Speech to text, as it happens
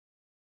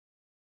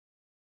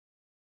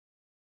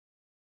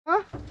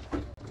Huh?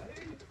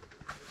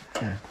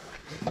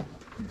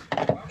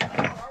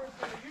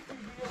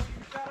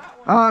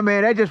 Oh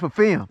man, that's just for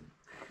film.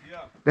 Yeah.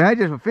 That's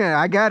just for film.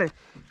 I got it.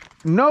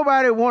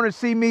 Nobody want to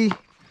see me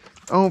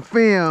on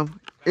film.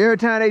 Every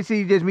time they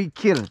see just me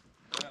killing.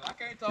 Well, I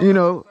can't talk you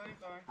know, the same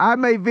thing. I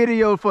make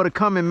videos for the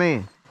coming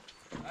man.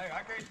 Hey,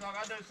 I can't talk.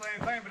 I do the same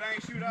thing, but I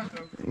ain't shoot out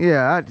though.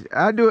 Yeah,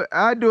 I do it.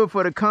 I do it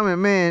for the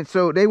coming man,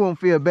 so they won't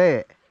feel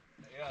bad.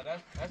 Yeah,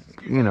 that's the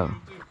excuse. You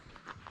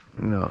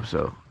know,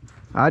 so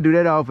I do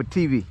that all for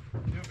TV.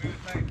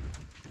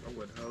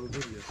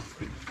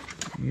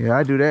 Yeah,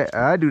 I do that.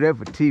 I do that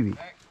for TV.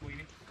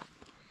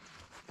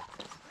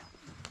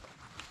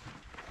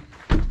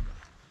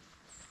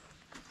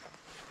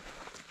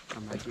 I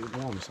might get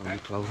warm with some of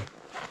these clothes.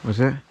 What's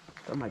that?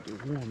 I might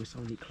get warm with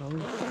some of these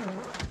clothes.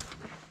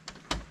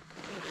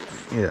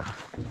 Yeah.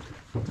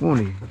 Won't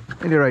he?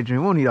 Ain't that right,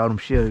 Dream? Won't eat all them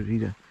shells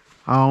either.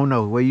 I don't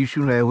know. Where you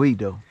shooting last week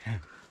though?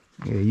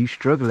 Yeah, you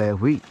struggled last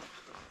week.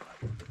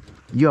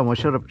 You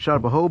almost shot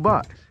up a whole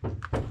box.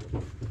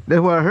 That's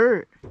what I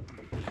heard.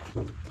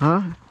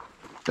 Huh?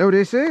 That's what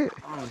they said?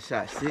 I only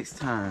shot 6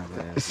 times,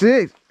 man.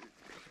 6?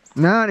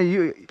 Nah,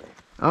 you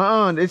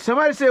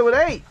somebody said it was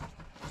 8. Alright,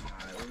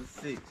 it was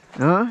 6.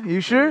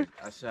 You sure?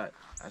 I shot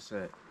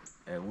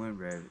at one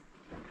rabbit.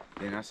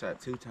 Then I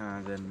shot 2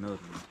 times at another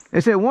one.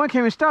 They said one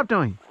came and stopped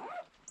on you.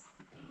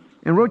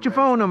 And wrote your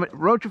phone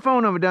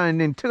number down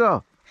and then took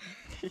off.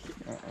 That's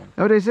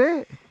what they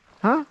said?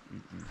 Huh?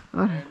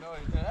 No,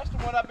 that's the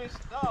one I've been,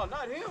 no,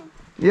 not him.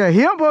 Yeah,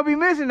 him boy be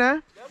missing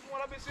now. That's the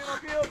one I've been sitting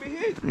up here, be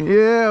hitting.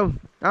 Yeah,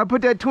 I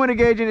put that 20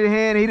 gauge in his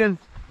hand. He done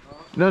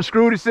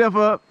screwed himself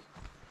up.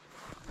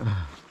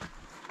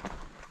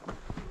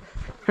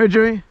 Here,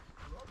 Junior.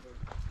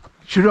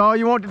 Shoot all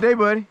you want today,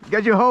 buddy.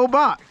 Got your whole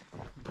box.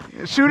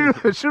 Shoot him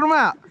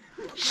out.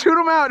 Shoot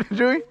him out,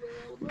 Junior.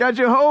 Got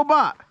your whole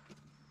box.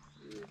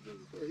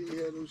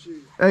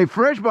 Hey,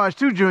 fresh box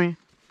too, Junior.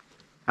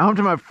 I'm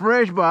talking about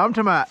fresh box. I'm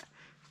talking about.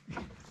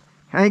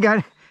 I ain't got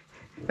it.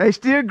 They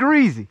still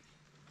greasy.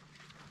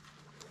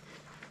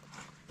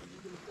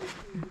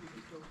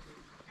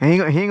 He ain't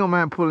gonna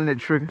mind pulling that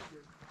trigger.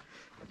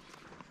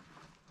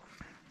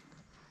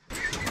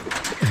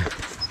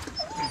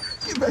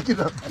 Get back it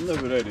up. I know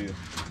who that is.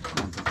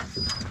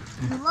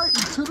 You like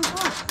me to the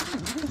bush.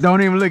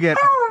 Don't even look at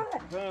it.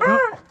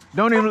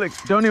 Don't even look.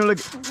 Don't even look.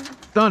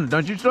 Thunder,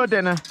 don't you start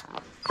that now.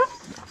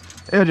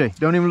 LJ,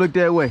 don't even look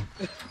that way.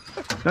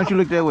 Don't you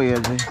look that way,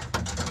 LJ.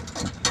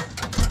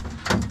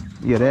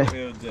 Yeah, that.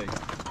 LJ.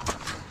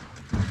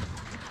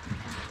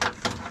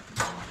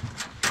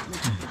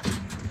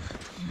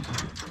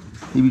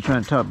 He be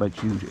trying to talk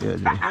about you,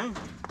 LJ.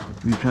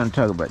 He be trying to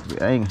talk about you.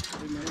 I ain't.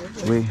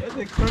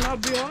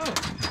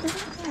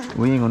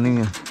 We ain't gonna need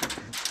him.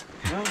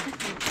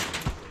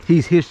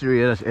 He's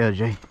history of us,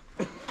 LJ.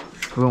 We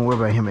don't worry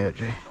about him,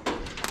 LJ.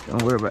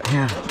 Don't worry about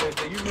him.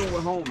 You know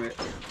where home at.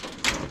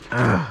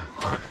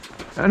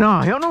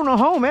 No, he don't know no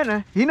home at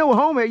now. He know where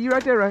home at. You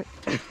right there, right?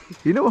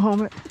 You know where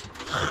home at.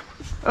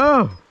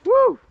 Oh,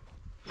 woo.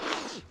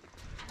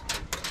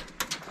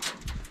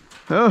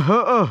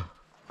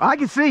 I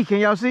can see. Can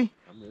y'all see?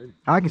 I'm ready.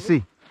 I can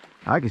see.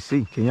 I can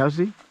see. Can y'all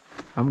see?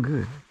 I'm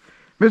good.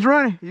 Miss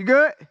Ronnie, you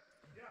good?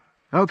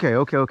 Yeah. Okay.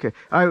 All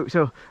right,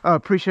 so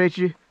appreciate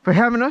you for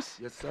having us.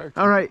 Yes, sir.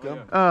 All right.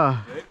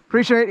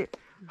 Appreciate it.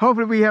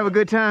 Hopefully we have a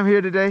good time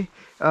here today.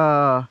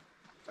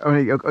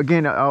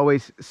 Again,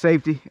 always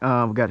safety.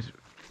 We got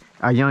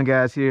our young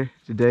guys here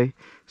today,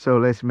 so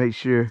let's make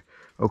sure,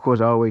 of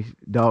course, always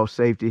dog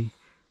safety.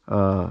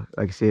 Like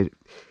I said,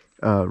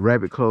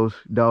 rabbit close,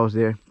 dogs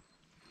there.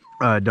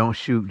 Don't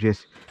shoot,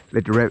 just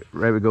let the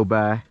rabbit go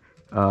by.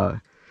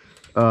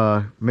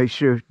 Make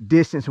sure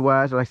distance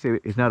wise, like I said,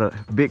 it's not a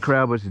big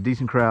crowd, but it's a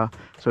decent crowd.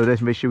 So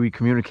let's make sure we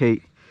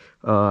communicate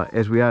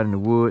as we out in the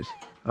woods.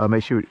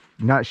 Make sure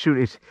not shoot.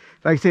 It's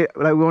like I said,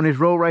 like we're on this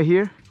road right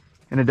here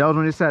and the dogs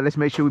on this side. Let's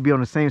make sure we be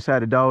on the same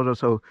side of the dogs.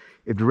 So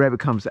if the rabbit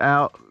comes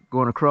out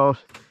going across,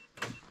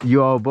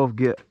 you all both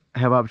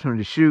have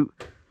opportunity to shoot.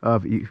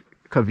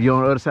 Because if you're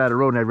on the other side of the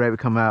road and that rabbit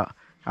come out,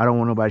 I don't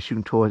want nobody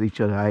shooting towards each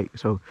other. Right?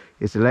 So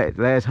it's the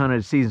last hunt of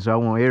the season. So I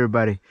want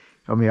everybody.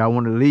 I mean, I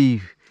want to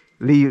leave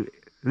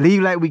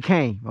like we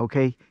came.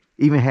 Okay,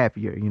 even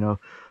happier. You know.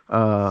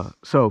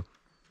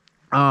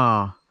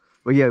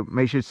 But yeah,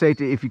 make sure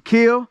safety. If you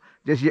kill,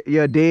 just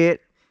you're dead.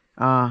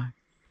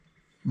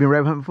 Been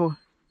rabbit hunting before?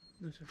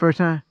 Yes, first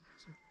time?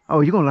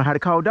 Oh, you're gonna learn how to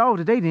call dog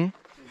today then.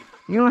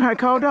 You gonna learn how to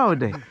call dog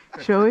today.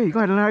 Sure is. You're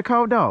gonna learn how to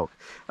call dog.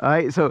 All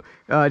right, so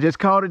just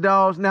call the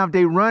dogs. Now if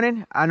they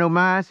running, I know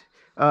mine's.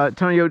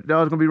 Tony, your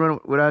dog's gonna be running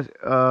with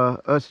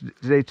us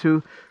today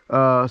too.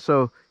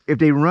 So if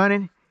they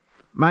running,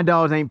 my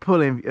dogs ain't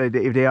pulling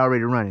if they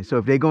already running. So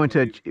if they go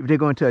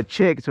into a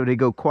check, so they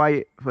go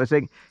quiet for a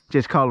second,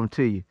 just call them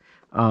to you.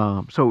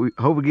 So we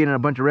hope we're getting a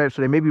bunch of rabbits.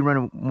 So they may be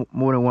running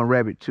more than one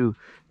rabbit too.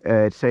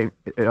 A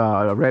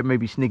rabbit may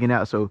be sneaking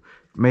out, so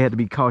may have to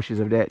be cautious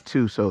of that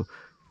too. So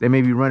they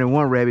may be running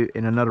one rabbit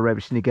and another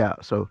rabbit sneak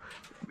out. So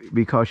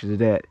be cautious of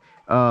that.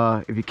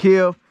 If you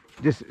kill,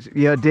 just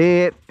you're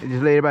dead.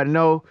 Just let everybody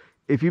know.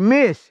 if you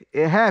miss,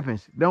 it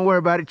happens. Don't worry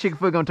about it.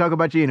 ChickenFoot gonna talk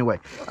about you anyway.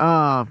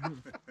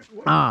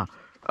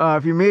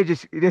 If you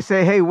miss, just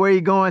say, hey, where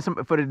you going?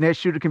 For the next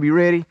shooter can be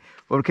ready.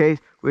 Okay,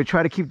 we'll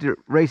try to keep the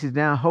races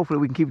down. Hopefully,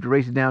 we can keep the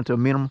races down to a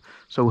minimum.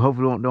 So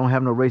hopefully, we don't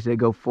have no races that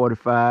go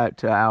 45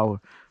 to an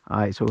hour. All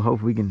right, so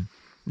hopefully we can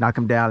knock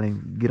them down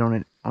and get on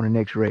it on the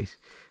next race.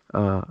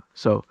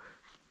 So,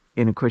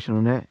 any question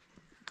on that?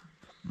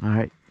 All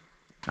right.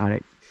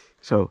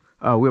 So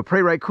we'll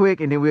pray right quick,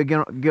 and then we'll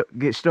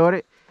get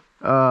started.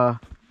 Our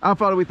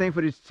Father, we thank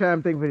for this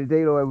time, thank for the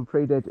day, Lord. We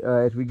pray that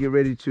as we get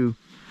ready to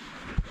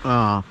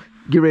start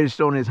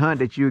on this hunt,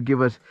 that you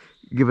give us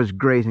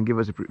grace and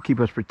keep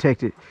us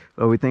protected.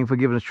 Lord, we thank you for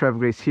giving us travel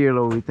grace here,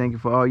 Lord. We thank you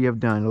for all you have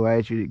done, Lord. I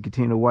ask you to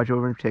continue to watch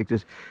over and protect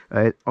us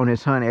on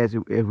this hunt as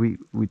we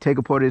take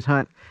a part of this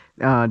hunt,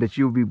 that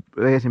you'll be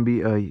blessed and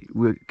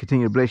we'll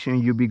continue to bless you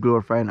and you'll be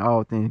glorified in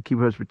all things.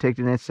 Keep us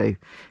protected and safe.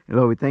 And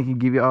Lord, we thank you,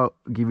 give you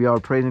all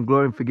praise and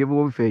glory, and forgive us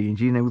what we fail you. In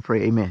Jesus' name we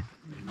pray, amen.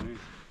 Amen.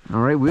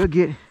 All right, we'll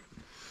get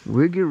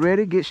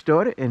ready, get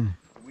started, and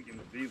We can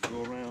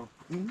go around.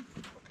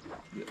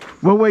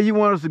 what way you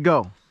want us to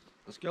go?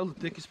 Let's go to the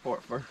thickest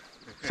part first.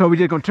 So we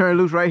just gonna turn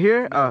loose right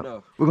here?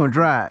 No. We're gonna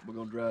drive. We're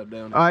gonna drive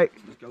down. All right.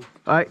 Let's go.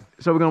 All right.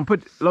 So we're gonna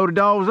load the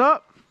dogs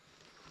up.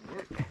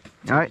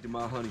 All right. To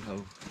my honey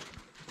hole.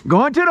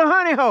 Going to the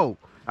honey hole.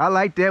 I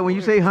like that. When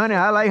you say honey,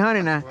 I like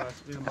honey now. Where I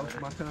spend most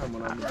of my time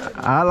when I'm there.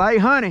 I like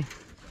honey.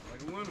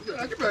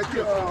 Get back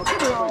here. Come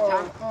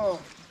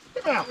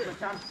out.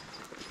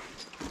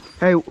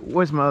 Hey,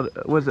 what's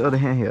the other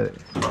hand here?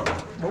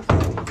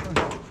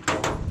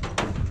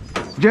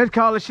 Just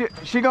call her.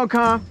 She gonna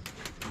come.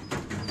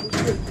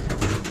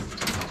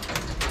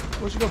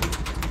 Where's she going?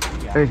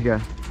 There she go.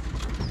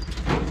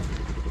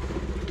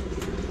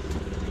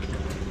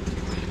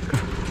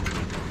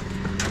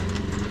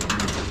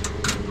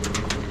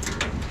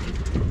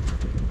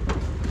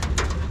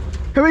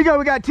 Here we go.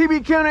 We got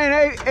TB Kennel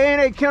and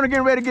A&A Kennel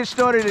getting ready to get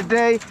started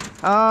today.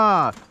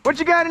 What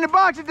you got in the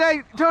box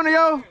today, Antonio?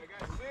 I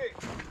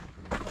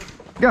got 6.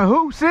 Got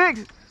who? 6?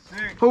 6.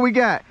 Who we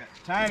got?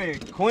 Tiny,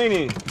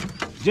 Queenie,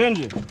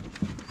 Ginger.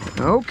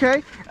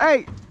 Okay.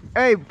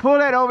 Hey, pull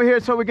that over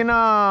here so we can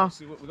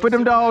put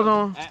them dolls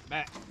on.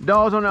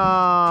 Dolls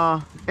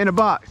on in the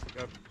box.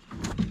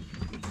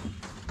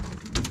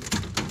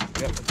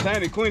 Yep.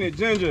 Tiny, Queenie,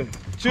 Ginger,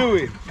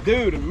 Chewy,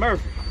 Dude, and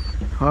Murphy.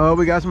 Oh,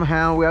 we got some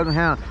hound. We have some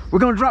hound. We're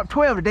gonna drop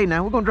 12 today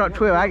now. We're gonna drop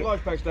 12.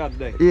 Large pack style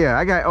today. Yeah,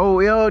 I got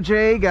old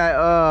LJ,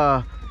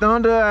 got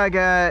Thunder, I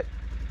got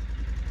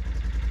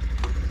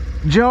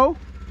Joe.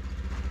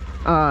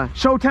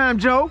 Showtime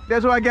Joe.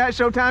 That's what I got,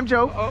 Showtime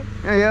Joe. Uh-oh.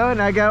 Yeah,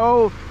 and I got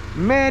old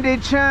Mandy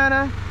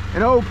China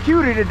and old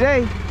Cutie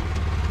today.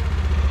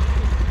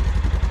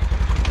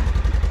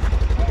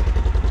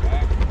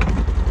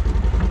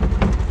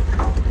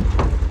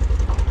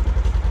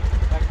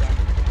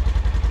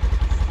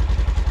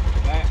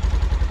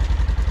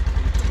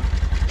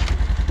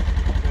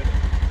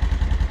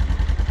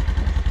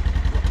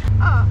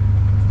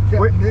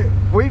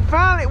 We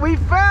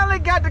finally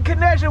got the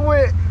connection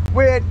with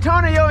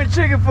Antonio and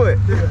ChickenFoot.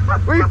 Yeah.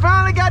 We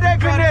finally got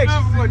that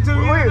connection.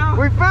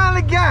 We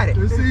finally got it.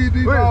 The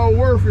CD all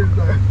worth it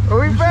though.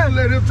 We should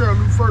let him turn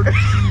loose first.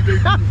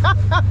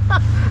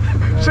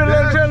 Should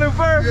let him turn loose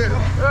first?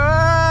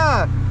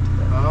 Yeah.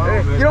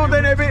 You don't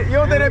think that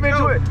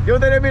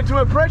been too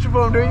much pressure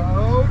for him, do you?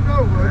 Oh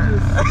no,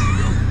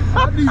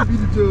 I need to be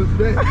the judge of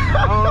that.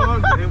 Oh,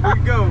 there we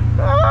go.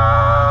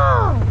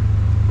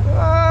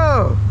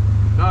 Oh.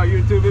 No,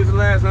 you're too busy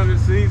last hunt of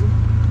the season.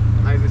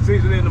 Like the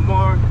season in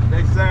tomorrow,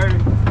 next Saturday.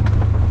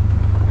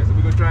 And so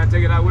we're gonna try and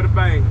take it out with a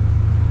bang.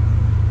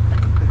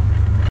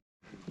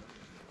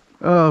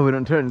 Oh, we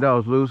done turned the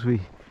dogs loose.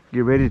 We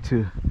get ready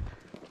to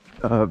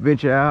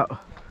venture out,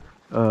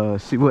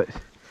 see what.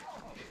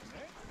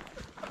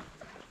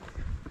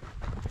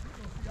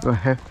 Go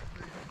ahead.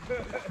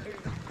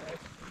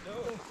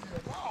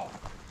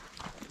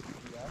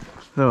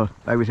 So,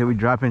 like we said, we're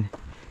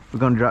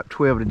gonna drop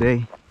 12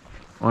 today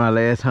on our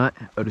last hunt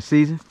of the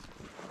season.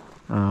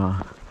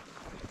 And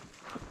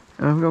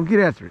we're gonna get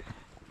after it.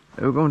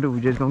 What we're gonna do,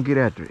 we're just gonna get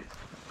after it.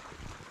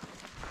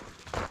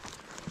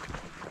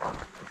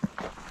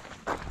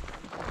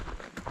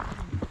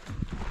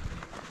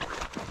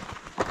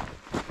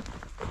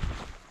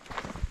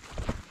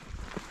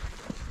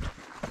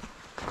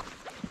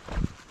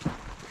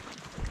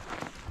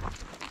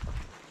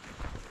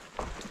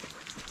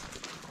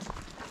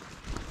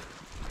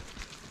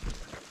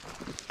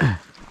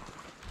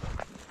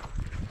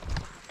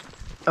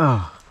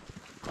 Oh.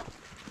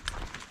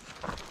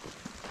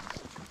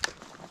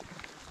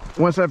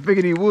 Once I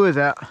figure these woods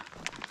out.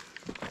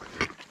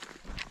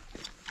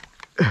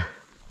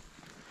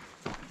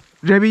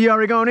 JB, you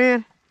already gone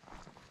in?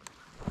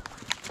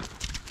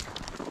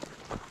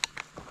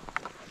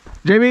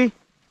 JB?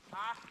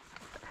 Huh?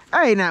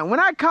 Hey, now, when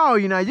I call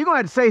you now, you're going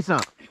to have to say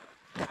something.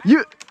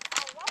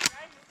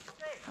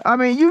 I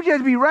mean, you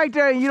just be right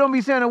there and you don't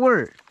be saying a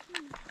word.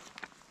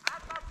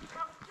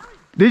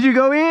 Did you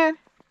go in?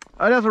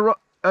 Oh, that's a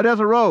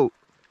road.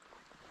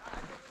 I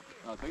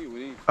think it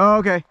went in. Oh,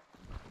 okay.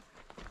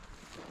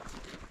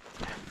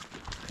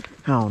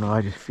 I don't know,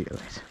 I just feel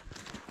it.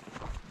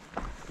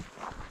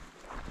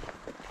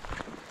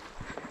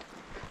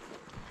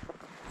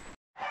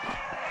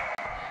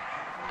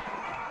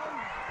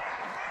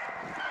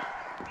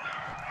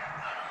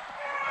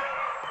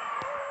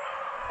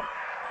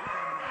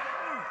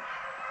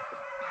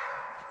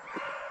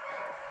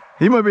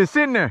 He must be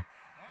sitting there.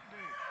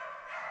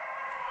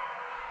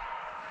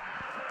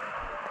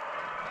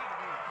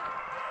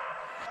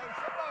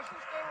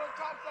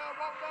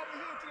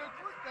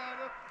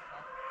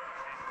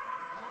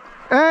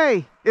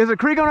 Hey, is a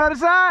creek on the other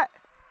side?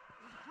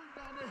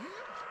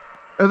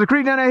 There's a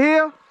creek down that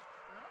hill?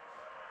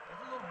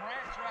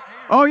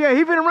 Oh yeah,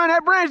 he finna run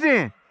that branch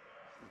then.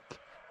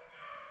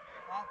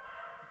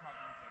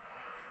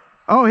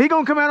 Oh, he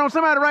gonna come out on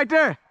somebody right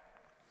there.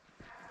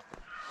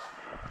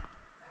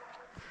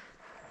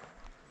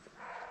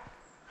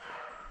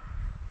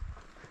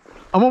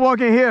 I'm gonna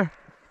walk in here.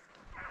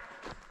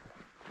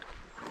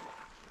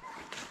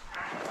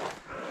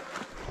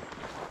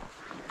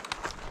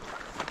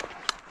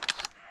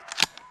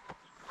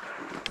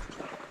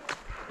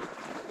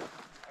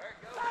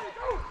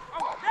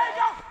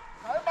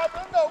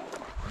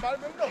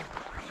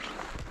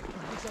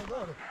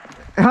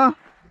 Huh?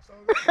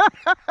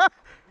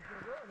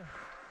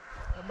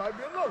 That might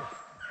be a no.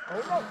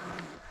 Oh no.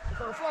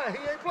 It's on the fly. He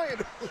ain't playing.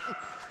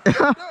 He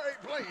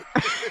ain't playing.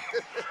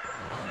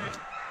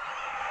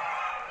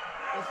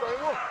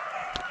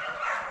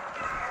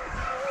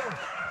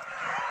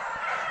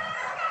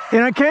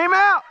 And it came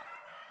out.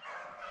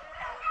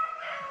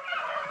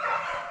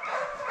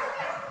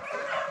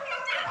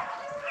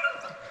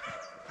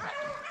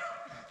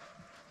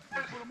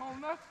 Put him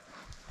on there?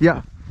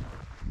 Yeah.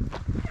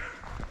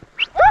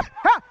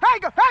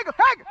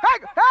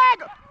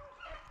 Haggle.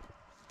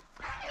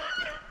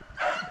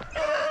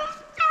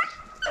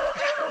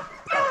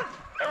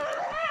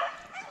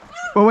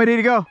 Well, where did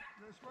he go?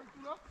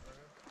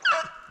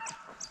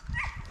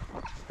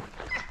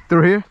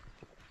 Through here?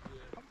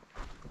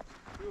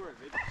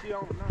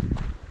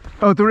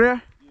 Oh, through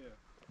there? Yeah.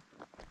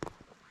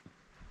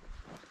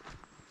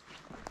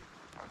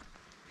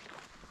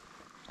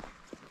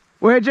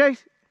 Where,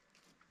 Jace?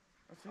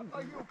 I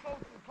thought you were close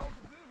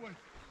this way.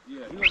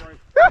 Yeah, he was right.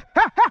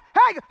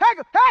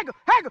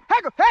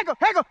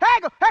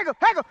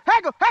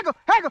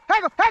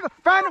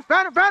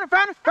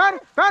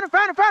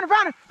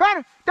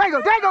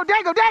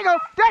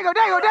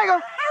 Dago.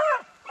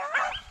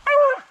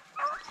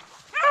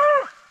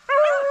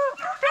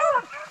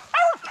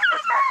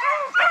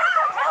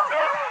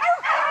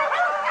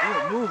 He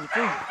was moving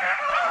too.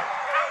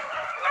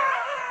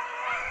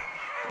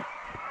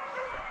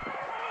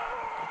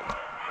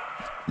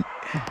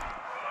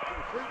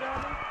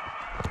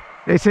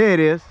 They say it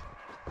is.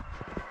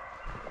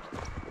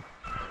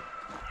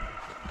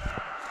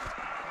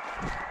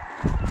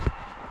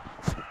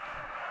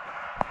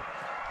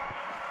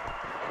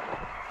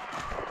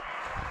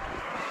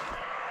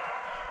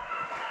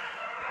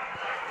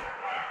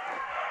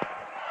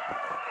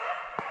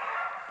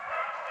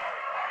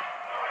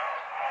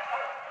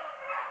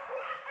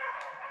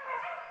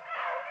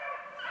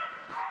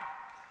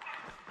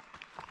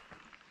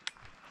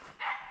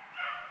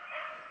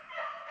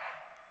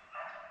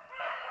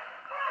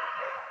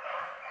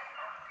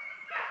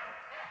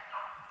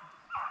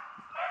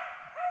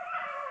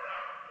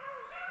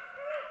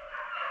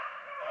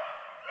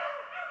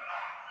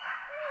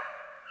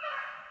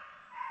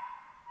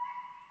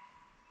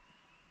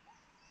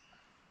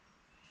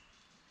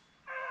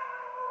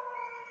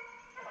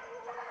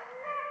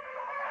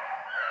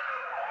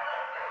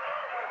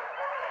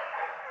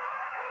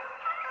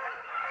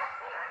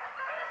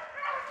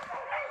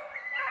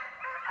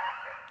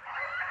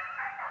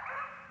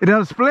 It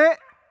doesn't split?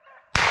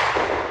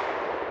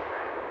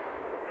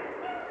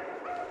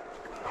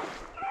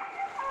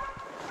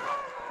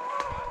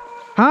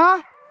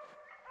 Huh?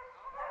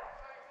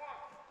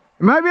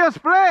 It might be a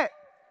split.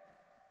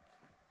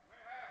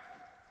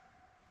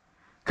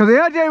 Because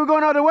the other day we're going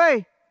the other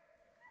way.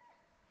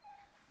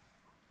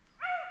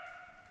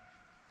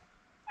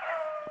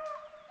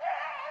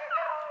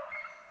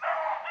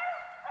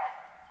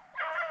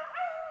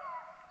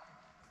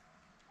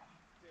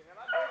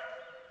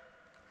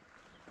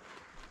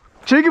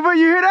 ChickenFoot,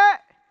 you hear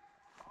that?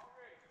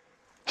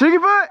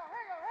 ChickenFoot?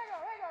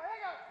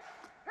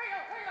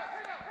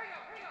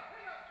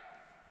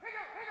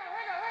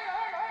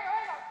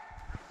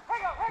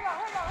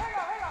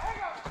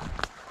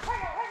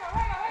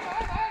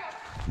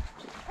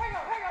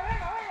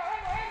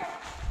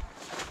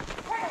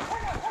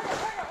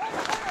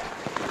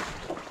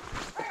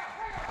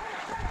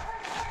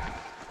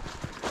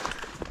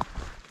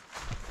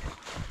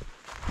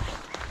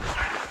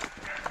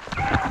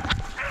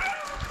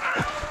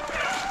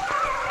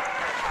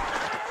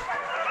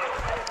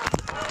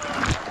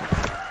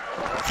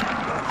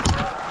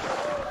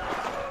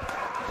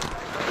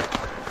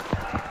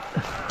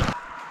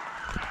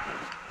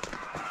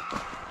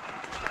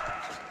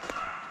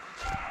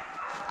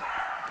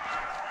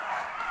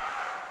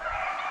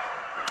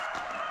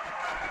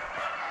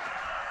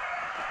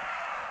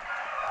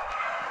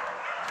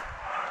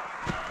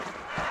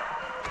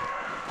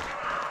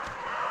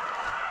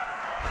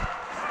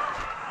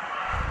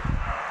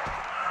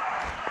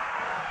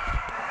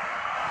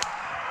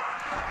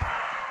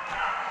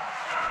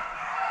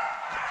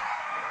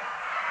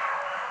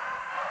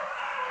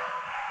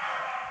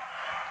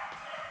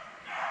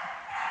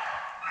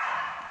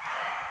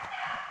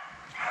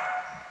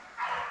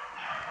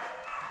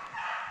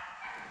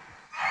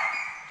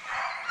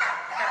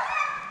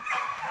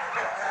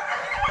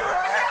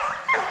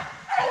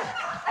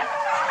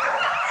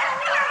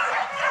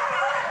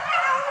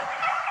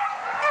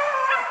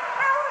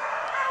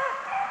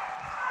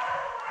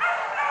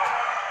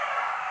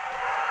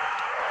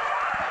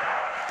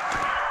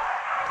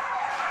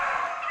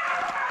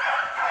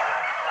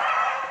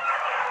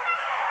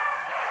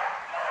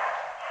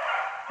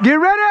 Get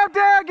ready up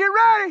there, get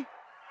ready.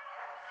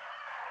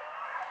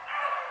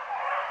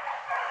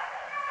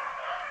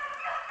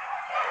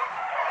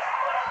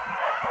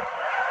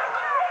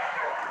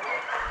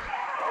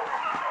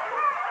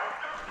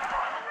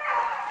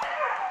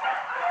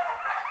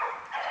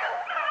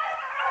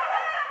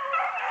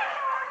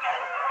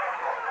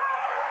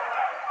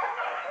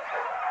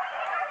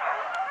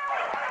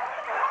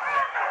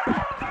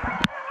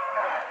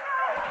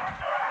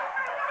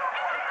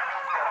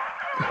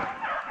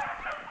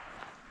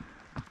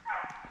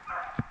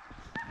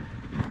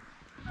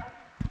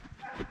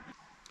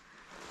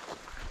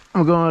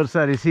 I'm going on the other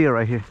side of this hill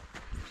right here.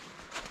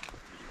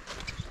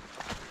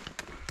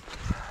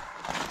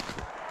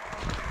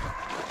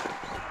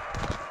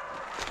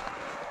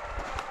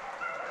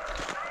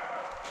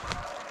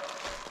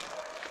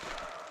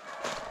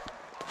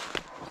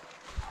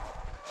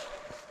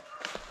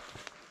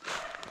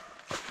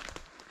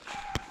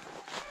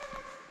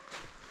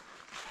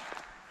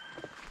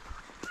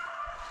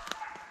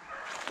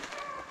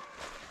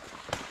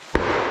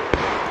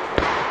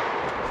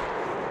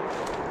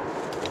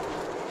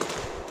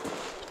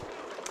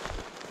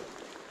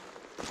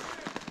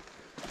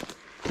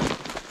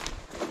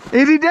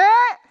 Is he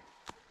dead?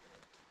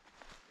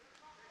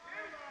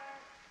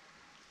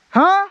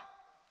 Huh?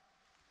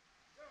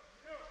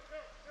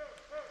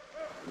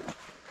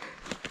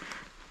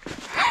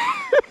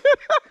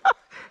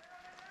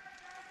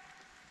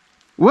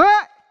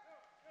 What?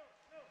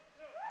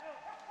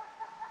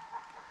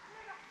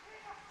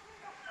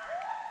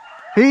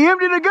 He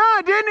emptied the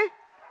gun, didn't he?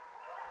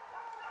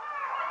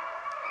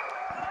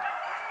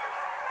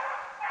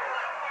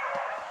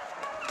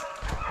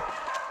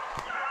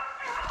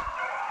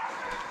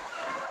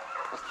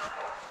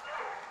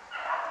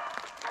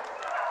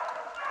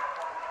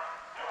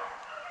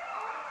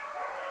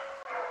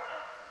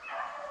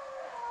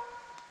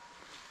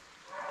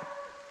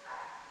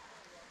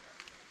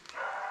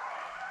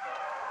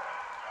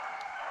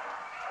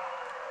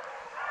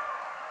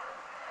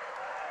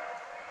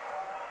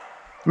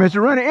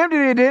 Mr. Runner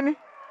emptied it, didn't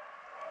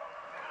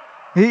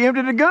he? He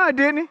emptied the gun,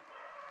 didn't he?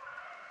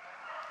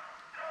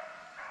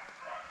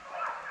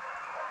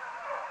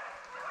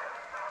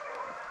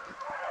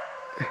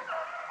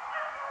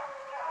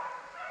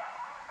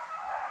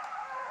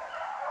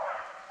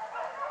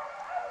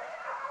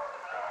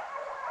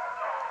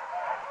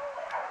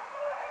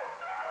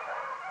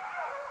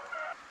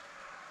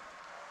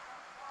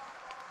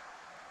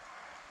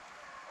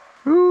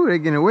 Ooh, they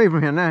getting away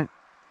from here now.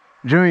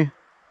 Junior,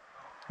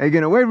 they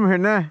getting away from here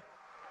now.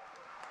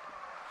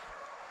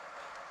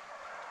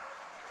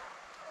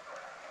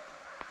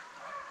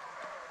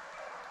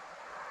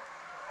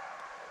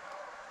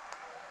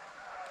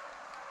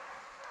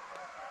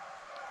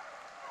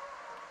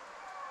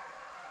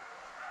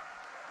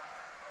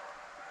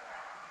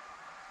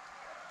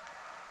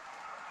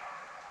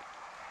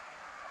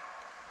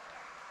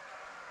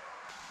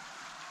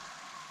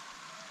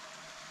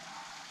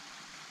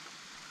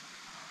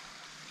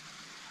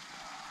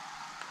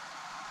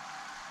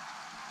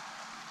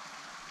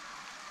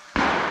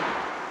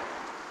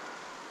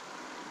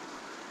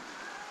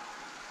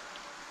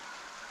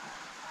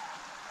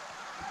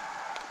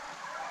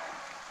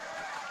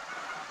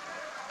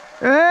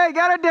 Hey,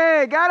 got a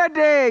dead, got a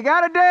dead,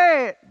 got a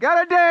dead,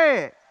 got a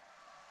dead.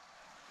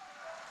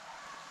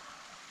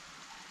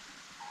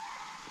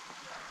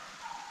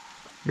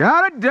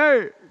 Got a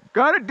dead,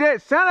 got a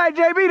dead. Sound like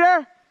JB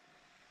there?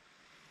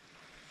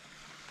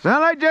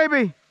 Sound like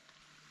JB.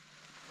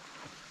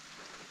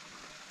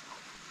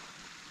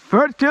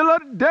 First kill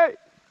of the day.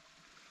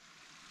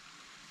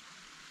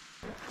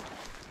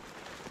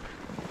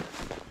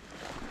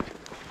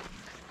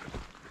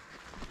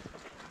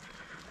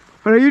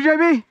 What are you,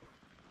 JB?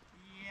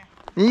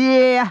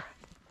 Yeah.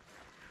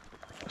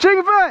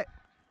 ChickenFoot! I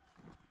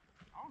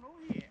don't know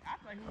yet. I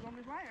think he was on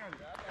this line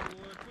earlier. I think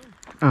he was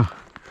too.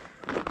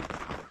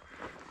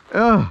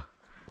 Oh.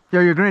 Yo,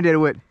 your granddaddy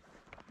what?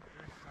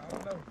 I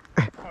don't know.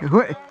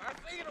 What? I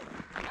seen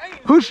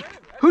him.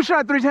 Who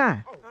shot 3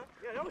 times? Oh, huh?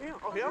 Yeah, that was him.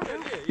 Oh, him?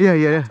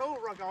 Yeah. I told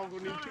Rock I was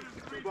going to need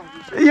two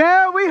buckets.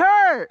 Yeah, we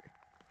heard.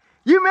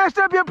 You messed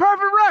up your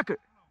perfect record.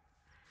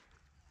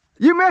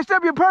 You messed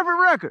up your perfect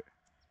record.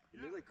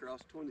 It nearly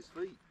crossed 20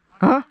 feet.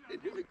 Huh?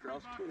 It nearly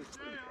crossed 20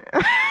 feet. I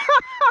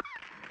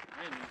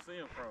didn't even see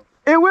him, bro.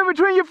 It went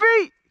between your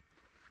feet.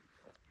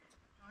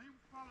 He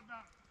was probably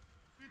about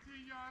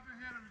 15 yards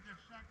ahead of me,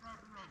 just shot across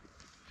the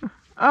road.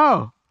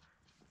 Oh.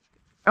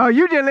 Oh,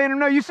 you just let him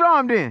know you saw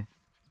him then.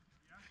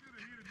 Yeah, I should have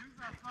hit it. At least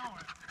I saw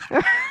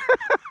it.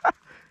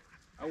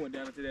 I went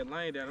down into that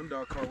lane down. Them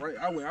dogs caught right.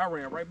 I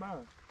ran right by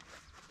him.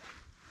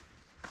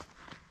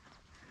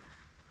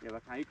 Yeah, by the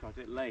time he crossed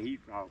that lane, he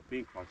probably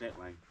been crossed that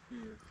lane.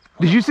 Yeah.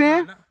 Did you see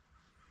him?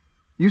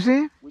 You see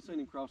him? We seen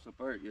him cross the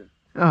bird, yeah.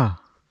 Oh.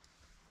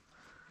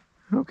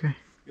 Okay.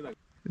 You like-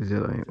 This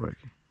zilla ain't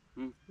working.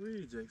 Where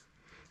is Jason?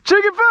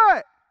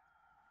 ChickenFoot!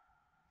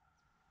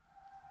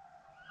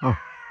 Oh.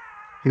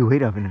 He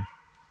wait up in there.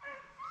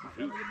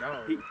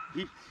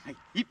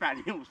 He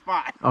found him a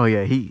spot. Oh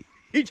yeah, he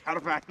He tried to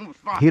find him a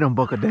spot. done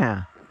buckled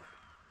down.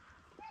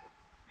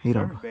 He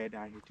don't. Service bad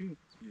down here too.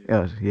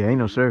 Yeah, ain't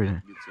no service.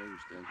 Good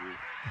service down here.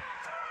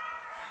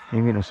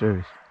 Ain't get no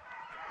service.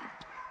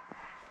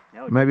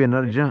 That was Maybe just-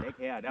 another jump. They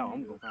can have that one.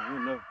 I'm gonna find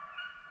me another.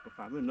 Go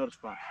find me another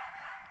spot.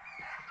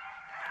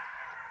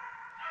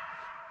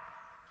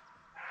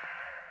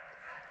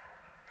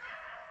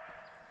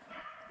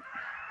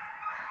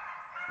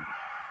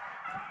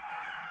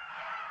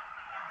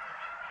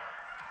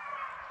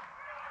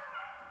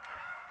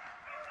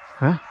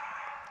 Huh?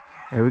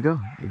 There we go.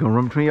 You're gonna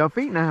run between your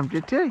feet now. I'm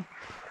just telling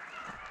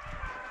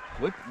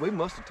you. We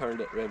must have turned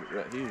that rabbit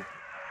right here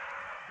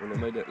when they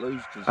made that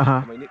loose. Cause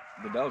Uh-huh. I mean,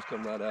 the dogs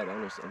come right out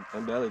on us.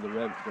 Undoubtedly, the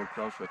rabbit's gonna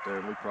cross right there,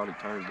 and we probably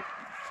turned it.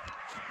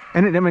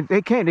 And I mean,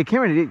 they couldn't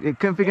figure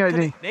out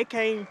anything. They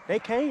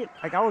came.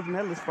 Like I was in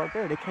that little spot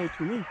there. They came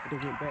to me, but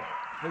they went back.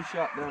 Who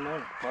shot down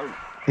there first?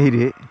 He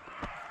did.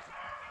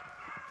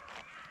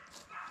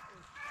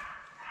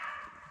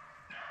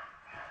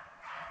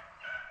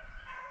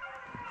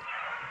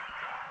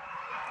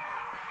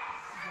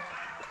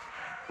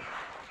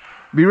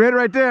 Be ready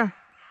right there.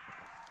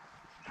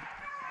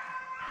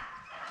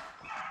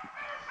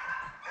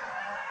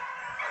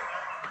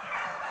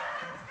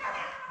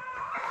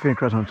 Fin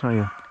cross on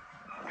Antonio.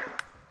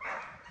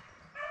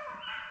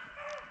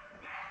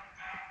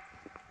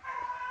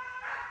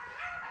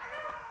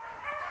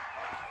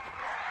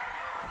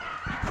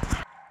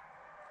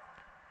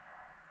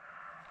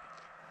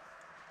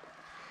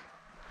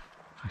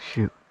 Oh,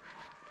 shoot.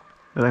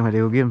 Look like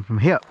they will give him some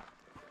help.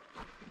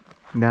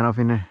 Down off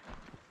in there.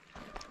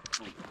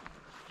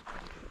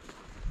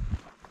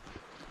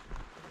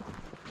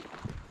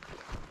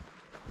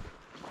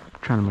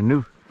 Trying to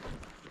maneuver.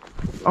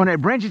 On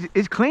that branch,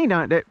 it's clean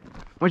down that.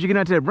 Once you get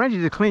out to that branch,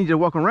 it's clean. You just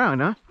walk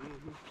around, huh?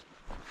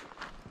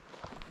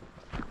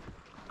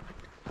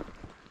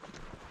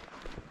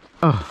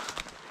 Oh,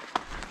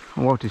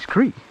 I walk this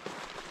creek.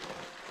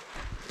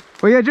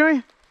 Where you at,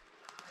 Jimmy?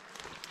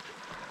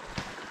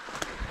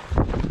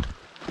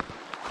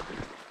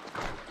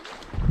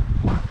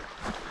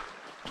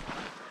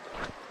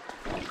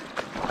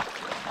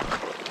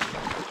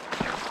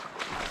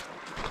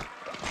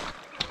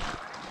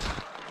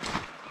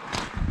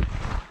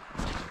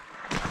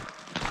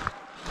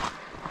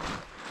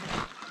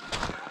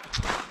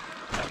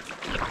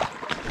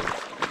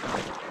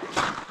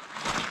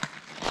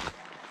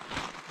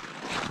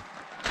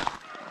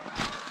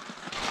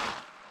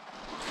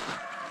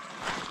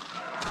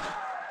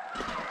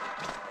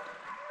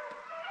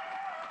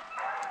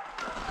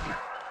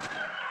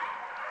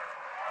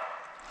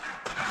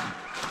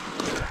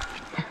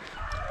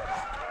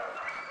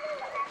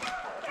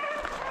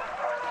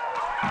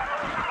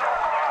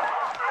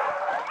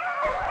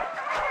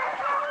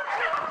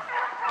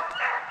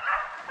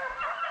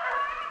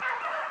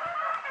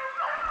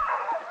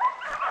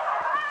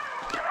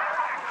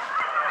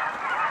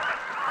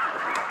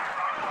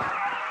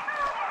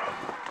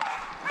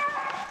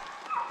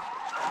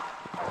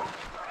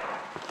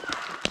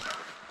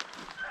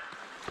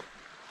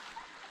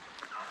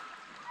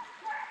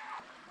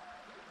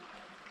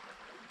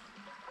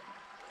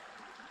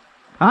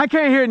 I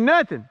can't hear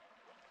nothing.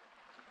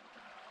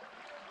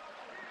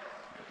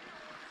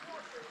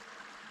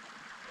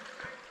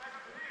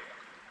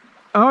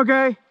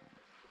 Okay.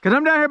 Because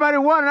I'm down here by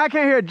the water and I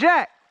can't hear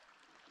jack.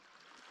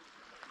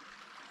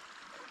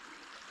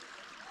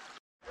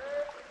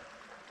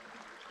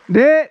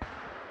 Dead?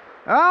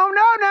 I don't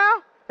know now.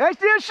 They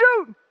still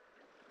shooting.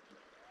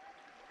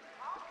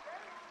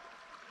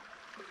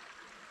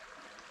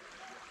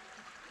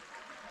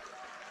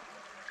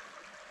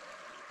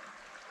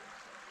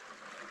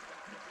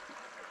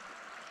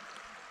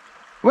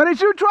 What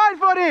did you try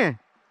for then?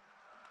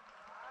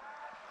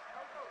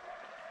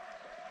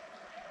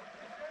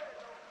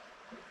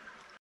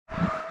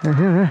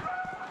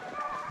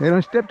 They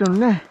done stepped on him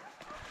now.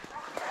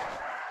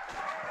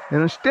 They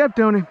done stepped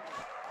on him.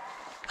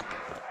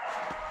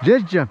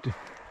 Just jumped it.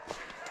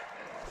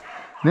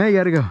 Now you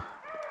gotta go.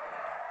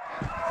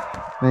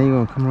 Now you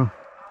gonna come on.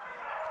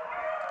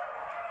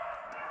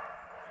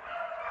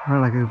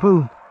 Run like a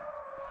fool.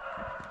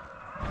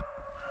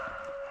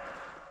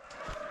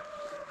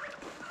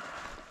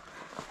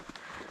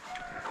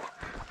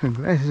 The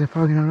glasses are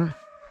fogging all right.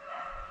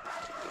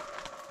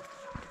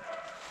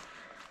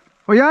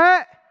 Where y'all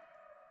at?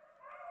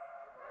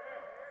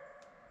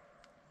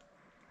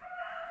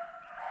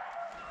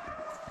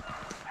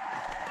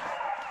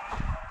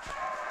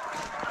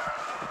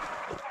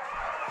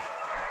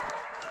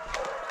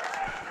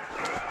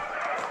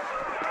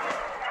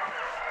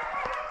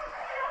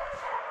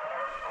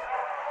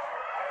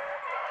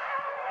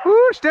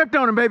 Ooh, stepped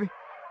on him, baby.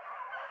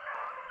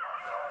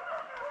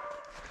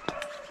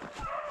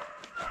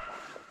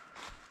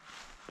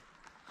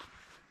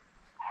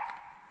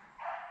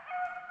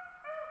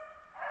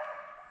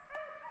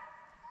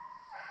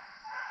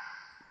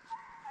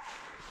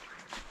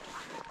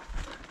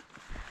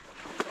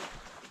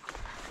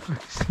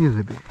 See a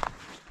little bit.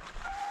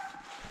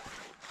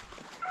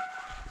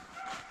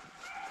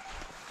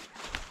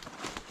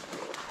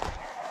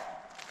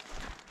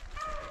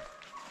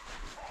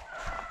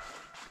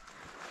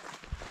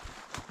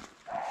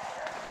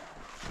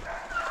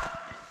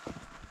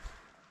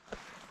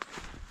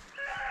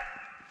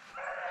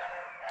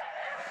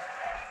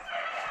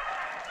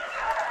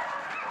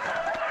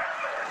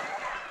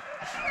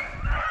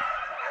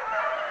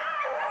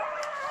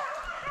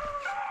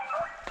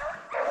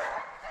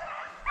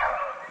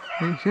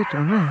 Hey, shit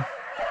on there.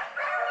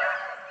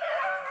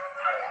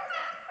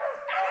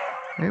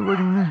 Ain't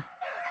working there.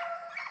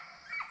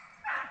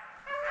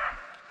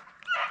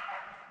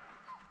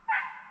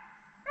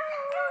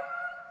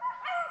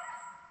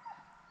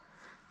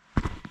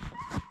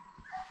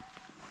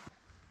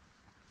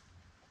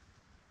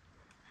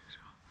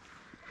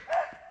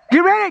 Get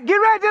ready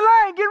to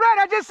lane, get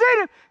ready. I just seen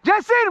him,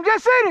 just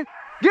seen him.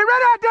 Get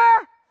ready out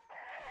there.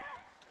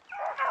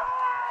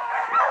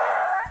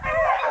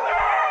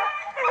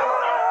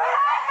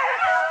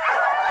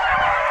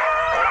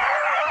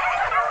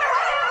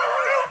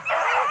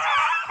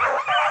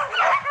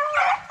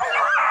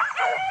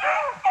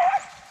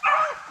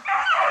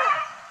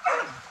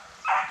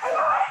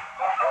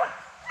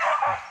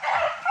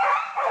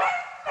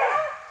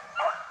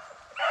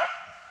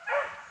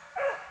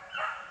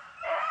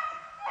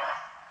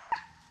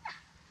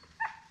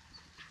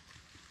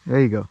 There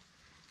you go.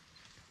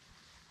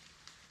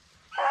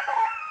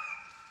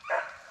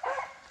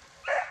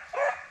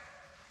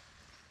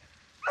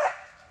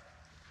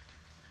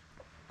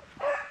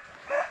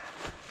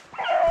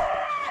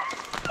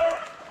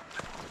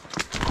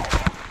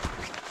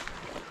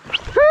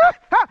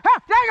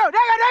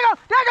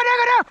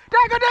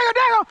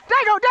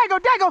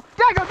 Dago.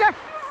 Dago.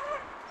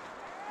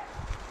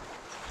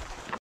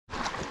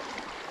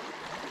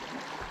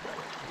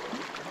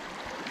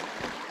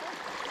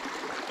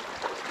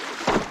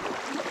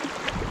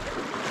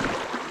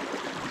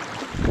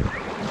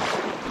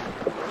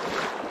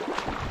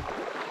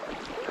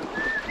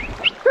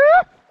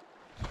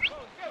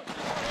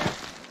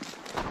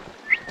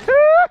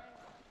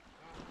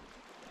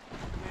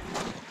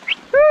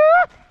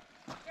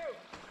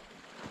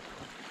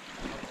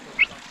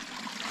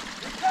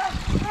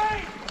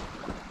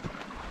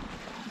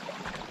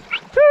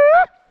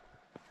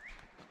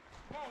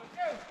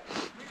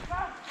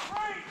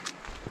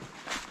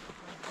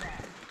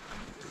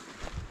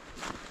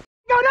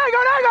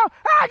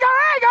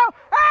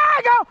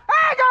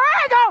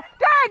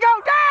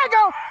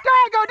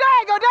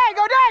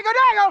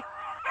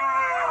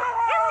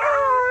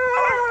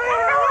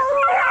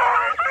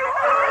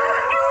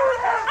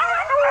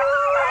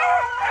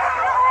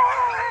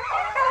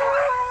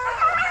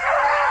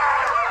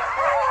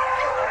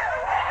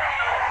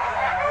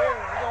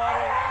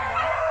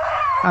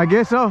 I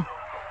guess so.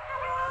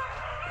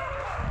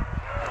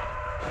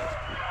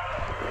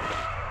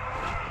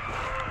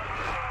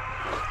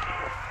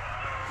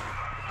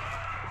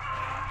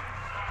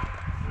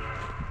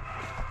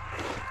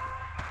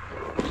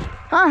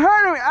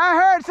 I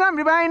heard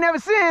something, but I ain't never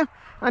seen him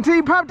until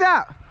he popped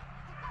out.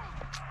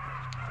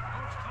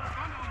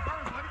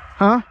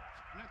 Huh?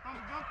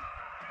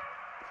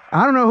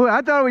 I don't know who.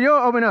 I thought it was your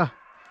opener.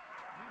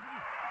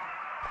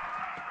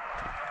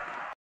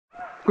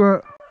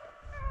 Girl.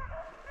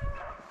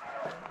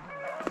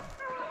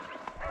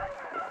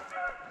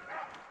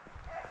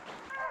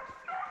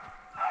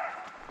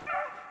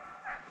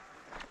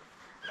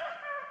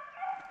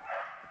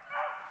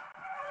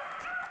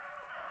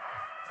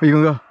 Where you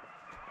gonna go?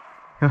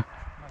 Huh?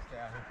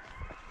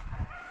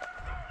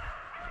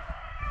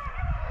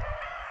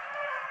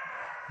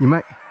 You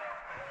might.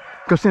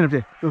 Go stand up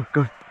there.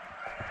 Go.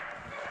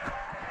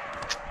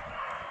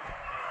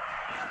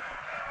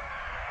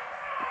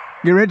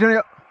 Get ready, turn it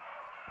up.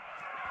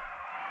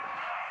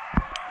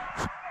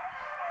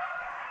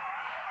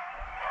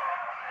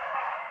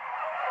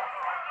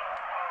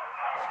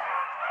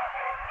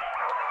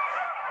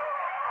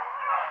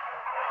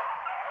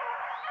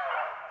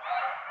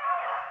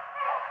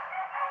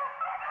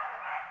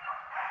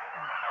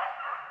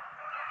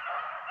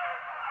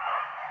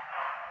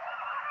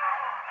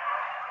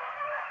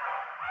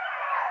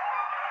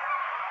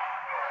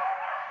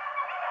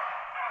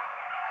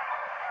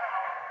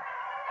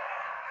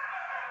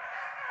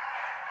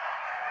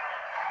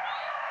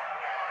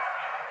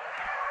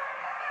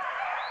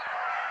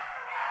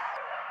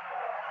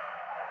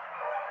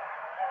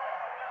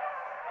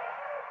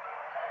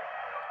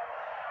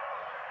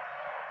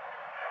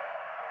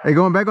 Hey,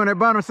 going back on that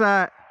bottom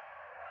side.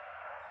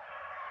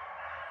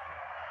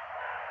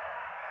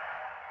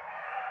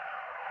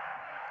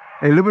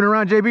 Hey, looping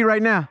around JB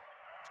right now.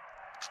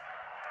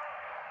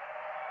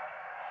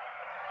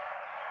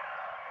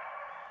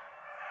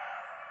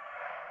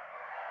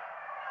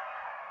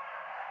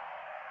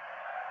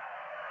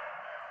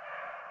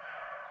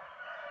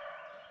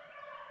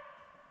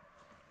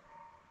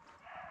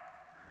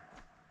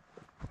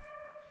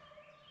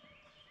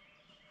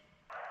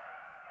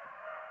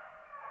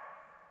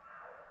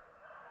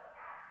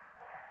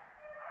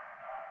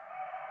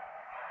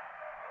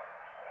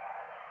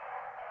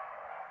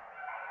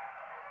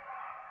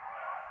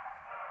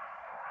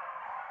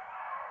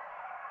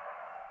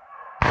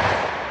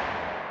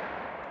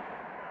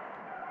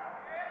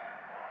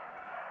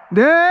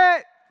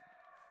 Dead.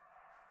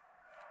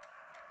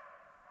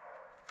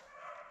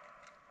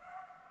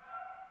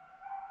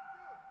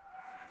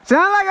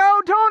 Sound like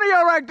old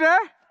Tonio right there.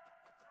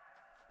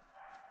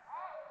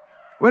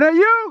 What are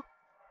you?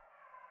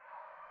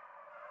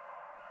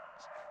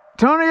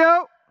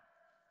 Tonio?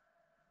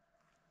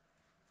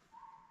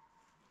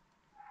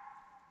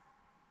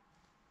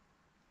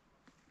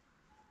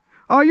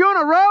 Oh, you on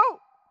the road?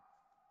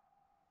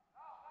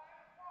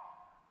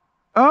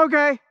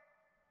 Okay.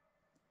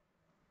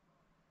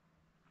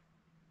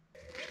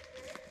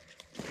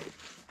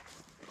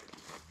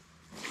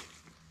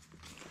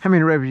 How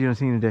many rabbits you done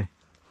seen today?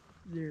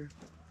 0.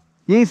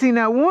 You ain't seen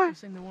that one? I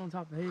seen the one on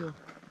top of the hill.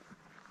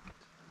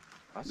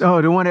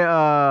 Oh, the one that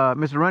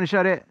Mr. Running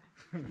shot at?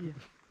 Yeah.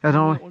 That's the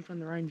only one? One from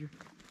the Ranger.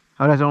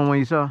 Oh, that's the only one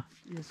you saw?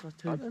 Yes, I I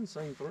two. didn't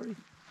seen 3.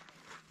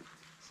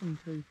 Seen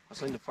 2. I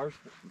seen the first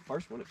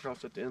one that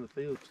crossed at the end of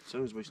the field as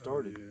soon as we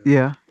started.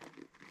 Yeah.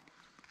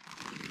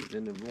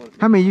 Then the one.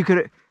 How many you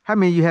could have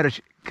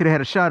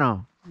had a shot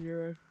on?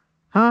 0.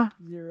 Huh?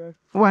 0.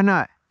 Why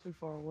not? Too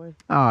far away.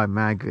 Oh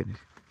my goodness.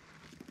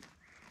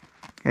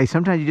 Hey,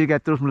 sometimes you just got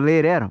to throw some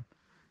lead at them.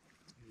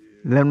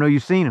 Let them know you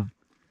seen them.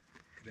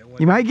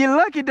 You might get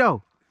lucky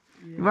though.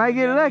 Yeah. You might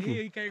get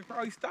lucky. He can't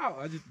cross. He stopped.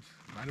 I just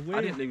might as well.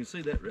 I didn't even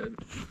see that rabbit.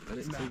 I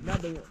didn't see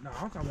Not the one. No,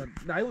 I'm talking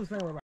about. No, it was the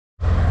same one.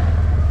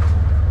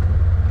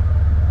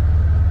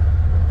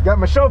 Got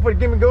my chauffeur to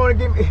get me going and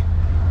get me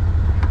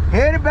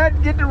headed back to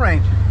get the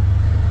Ranger.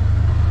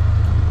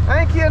 I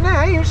ain't killed now.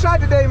 I ain't even shot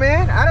today,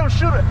 man. I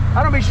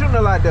don't be shooting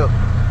a lot though.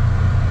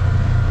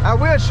 I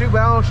will shoot,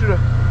 but I don't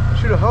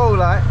shoot a whole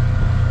lot.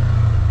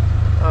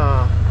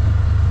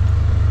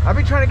 I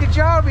be trying to get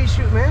y'all to be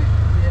shooting, man.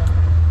 Yeah.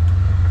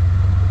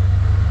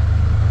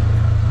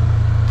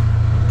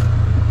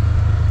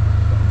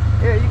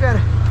 Yeah, you gotta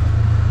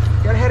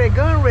have that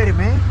gun ready,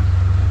 man.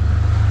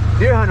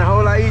 Deer hunting a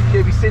whole lot easier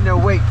than be sitting there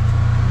waiting.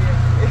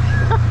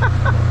 Got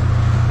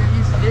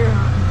used to deer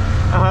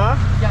hunting.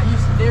 Got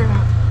used to deer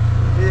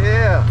hunting.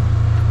 Yeah.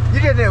 You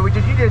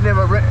just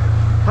never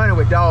hunted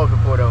with dogs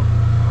before though.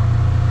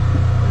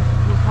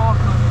 We hog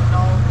hunting with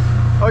dogs.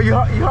 Oh, you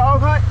hog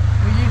hunt?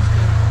 We used to.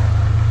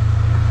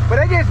 But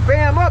they just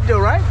bam up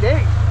though, right? You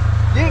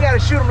ain't gotta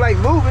shoot them like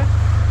moving.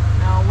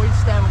 No, we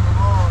stab them with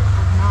hogs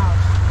with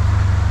knives.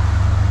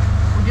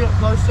 We get up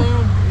close to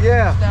them.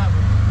 Yeah. Stab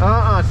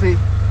them. See,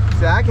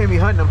 I can't be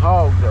hunting them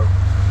hogs though.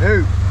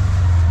 No.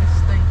 They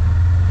stink.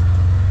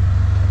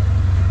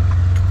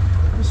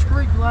 This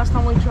creek, the last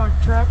time we tried to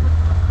trap it,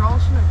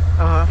 crossing it,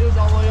 it was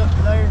all the way up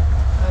to there.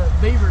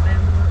 Beaver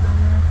dammed it up down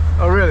there.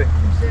 Oh, really?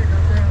 You see it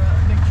right there,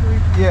 that big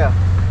tree? Yeah.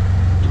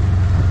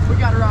 We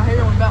got it right here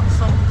and we about to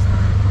sink this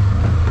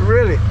thing.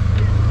 Really?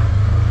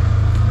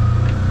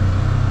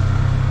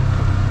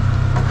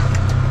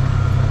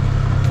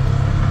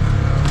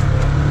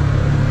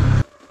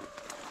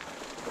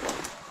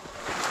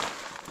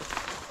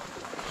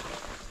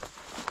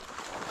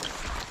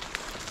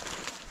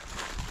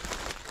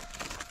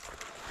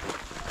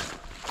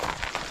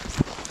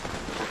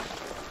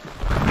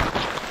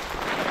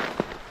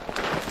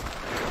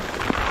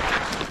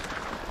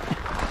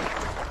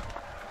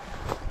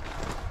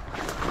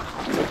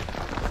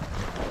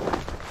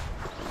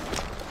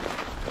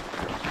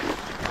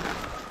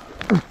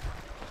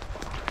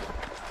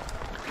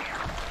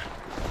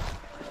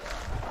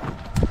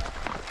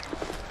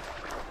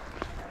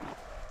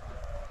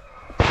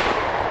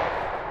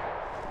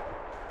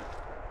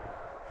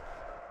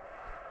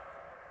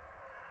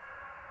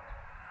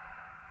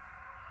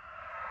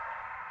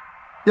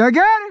 Y'all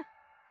got it?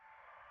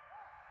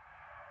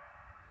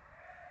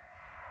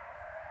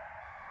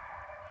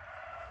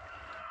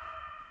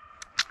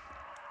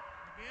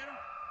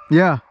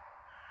 Yeah.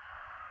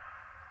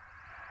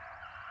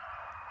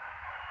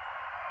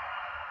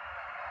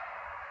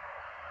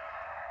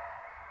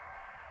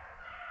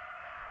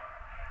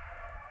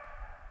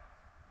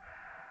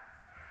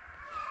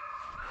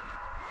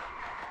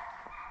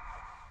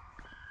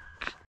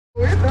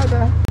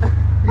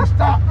 He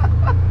stopped.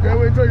 Yeah,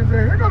 wait till you say,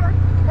 here go there.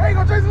 Hey,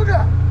 go chase the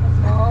guy.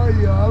 Oh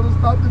yeah, I just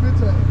stopped him in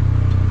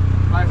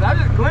time. Like I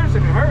just glimpsed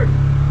him and heard him.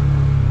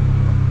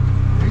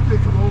 He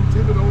just come on,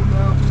 tip it on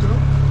down, you know.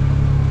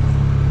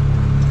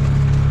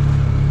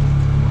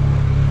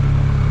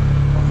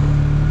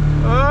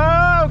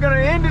 Oh, gonna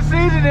end the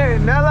season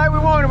then. Not like we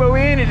wanted, but we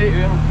ended it.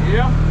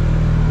 Yeah.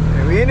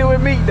 And we ended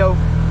with meat though.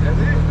 That's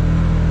it.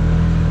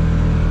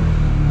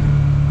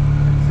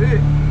 That's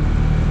it.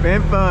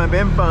 Been fun,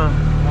 been fun.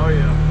 Oh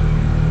yeah.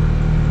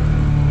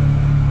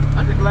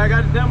 I'm just glad I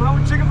got the damn whole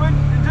ChickenFoot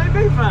and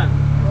JB fine.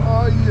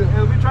 Oh yeah.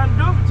 And we trying to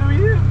do it for 2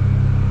 years.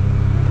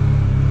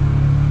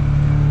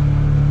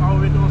 Oh,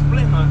 we doing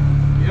split hunt.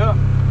 Yeah.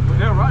 But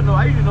they're right though.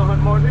 I usually don't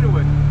hunt March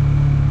anyway.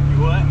 You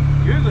what?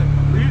 Usually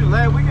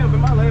last weekend will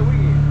be my last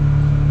weekend.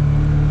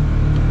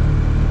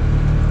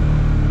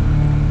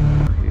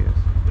 Yes.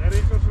 That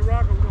ain't some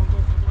Sirocco, we're gonna go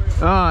somewhere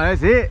else. Oh,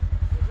 that's it.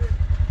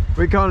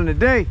 We calling it a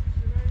day.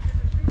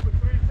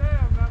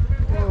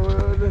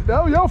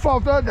 That was your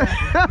fault, that day.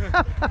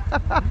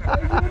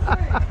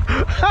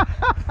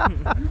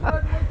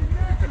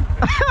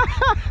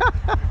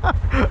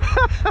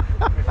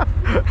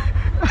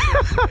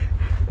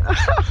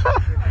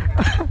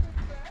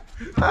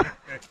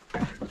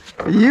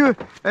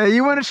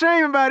 You weren't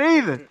ashamed about it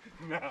either.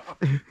 No.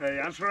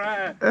 Hey, I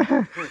tried.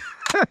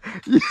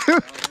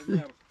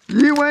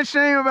 you weren't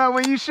ashamed about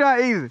when you shot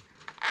either.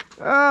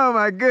 Oh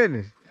my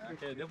goodness.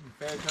 Okay, that was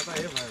the fastest I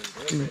ever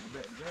heard.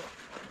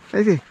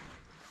 Let's see.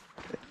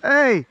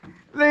 Hey,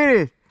 look at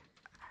this.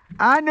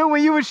 I knew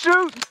when you were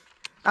shooting.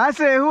 I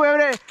said,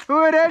 whoever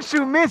that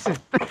shoot missing.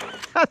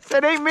 I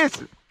said they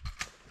missing.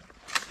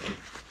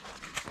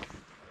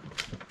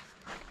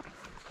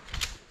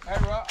 Hey,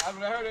 Rob, I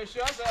heard that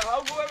shit. I said,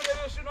 oh, whoever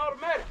that is shooting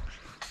automatic.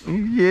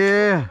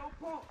 Yeah.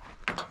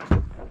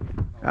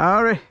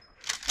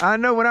 I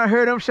know when I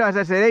heard them shots,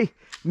 I said, hey,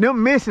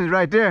 them misses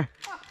right there.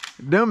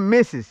 Them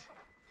misses.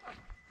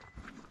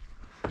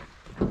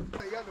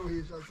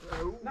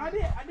 No, I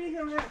did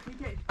hear him. He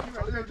can't.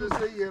 I just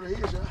say you had a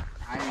headshot.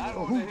 I ain't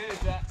going to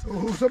headshot.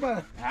 Oh,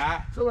 somebody.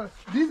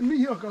 This me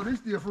here, cause this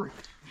still fresh.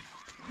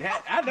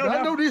 I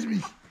know this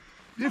me.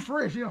 This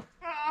fresh, yeah.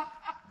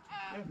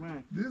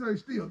 Man. This ain't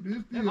still.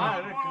 This still.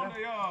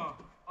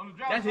 On the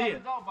driver's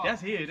side.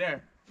 That's his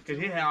there. Cause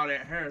he had all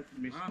that hair.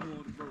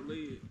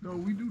 No,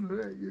 we do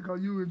that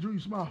because you and Drew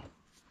small.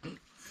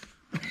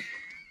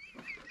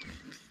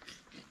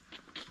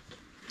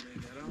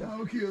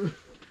 Y'all kill.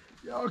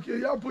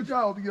 Y'all put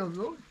y'all together.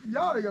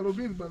 Y'all ain't got no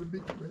business about the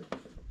big man.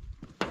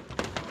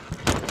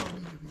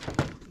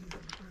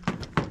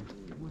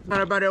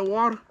 Heard about that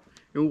water?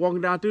 And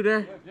walking down through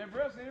there. Yeah,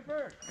 bro, seen it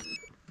first.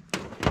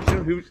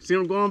 See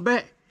him going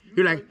back.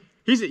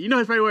 He said, you know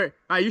his favorite word?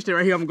 I used to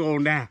right here, I'm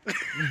going down.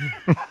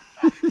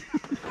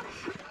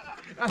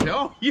 I said,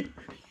 oh, he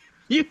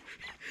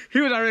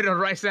was already on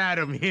the right side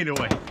of me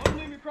anyway. Oh, you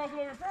need me to cross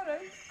over in front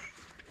of you.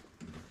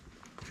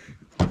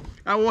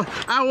 I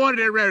wanted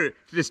that rabbit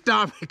to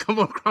stop and come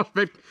across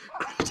that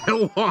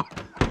water.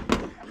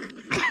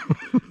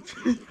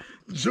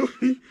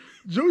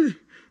 Julie,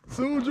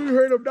 soon as you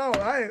heard them down,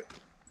 I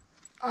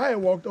had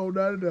walked on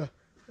down there.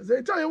 I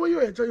said, tell you where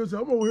you at? Tell you,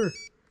 I'm over here.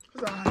 I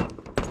said, all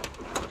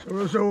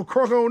right. So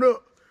cross on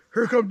up.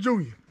 Here comes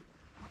Junior.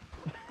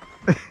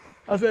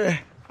 I said,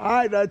 all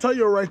right, now tell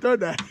you right there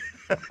now.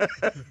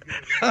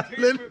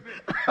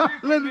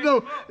 Let me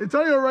know.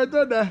 Tell you right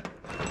there now.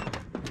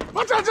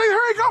 Watch out, Junior,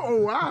 here he go.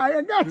 Oh, all right,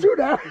 I got you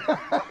now.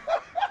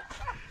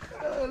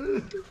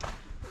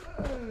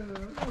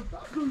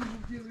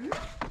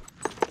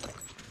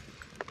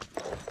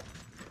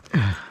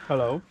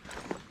 Hello.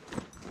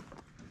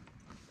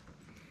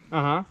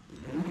 Uh-huh.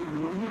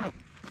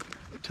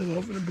 Tell her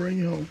I'm gonna bring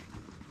you home.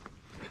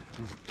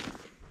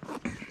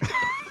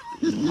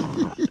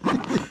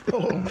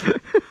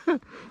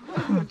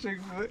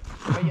 ChickenFoot.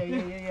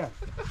 Yeah.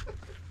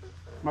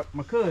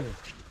 My cousin.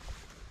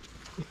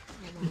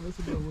 That's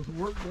about what's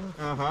work, man.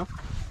 Uh-huh.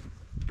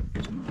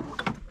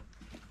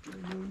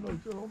 No,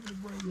 tell her I'm gonna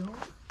bring you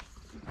home.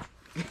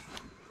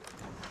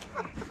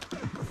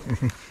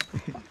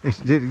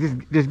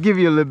 just give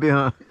you a little bit,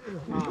 huh?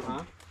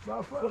 Uh-huh.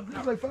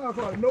 It's like 5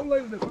 o'clock. No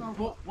later than 5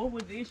 o'clock. What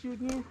was the issue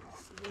again?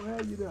 We'll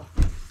have you there.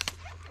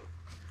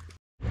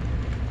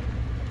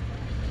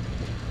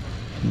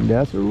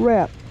 That's a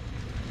wrap.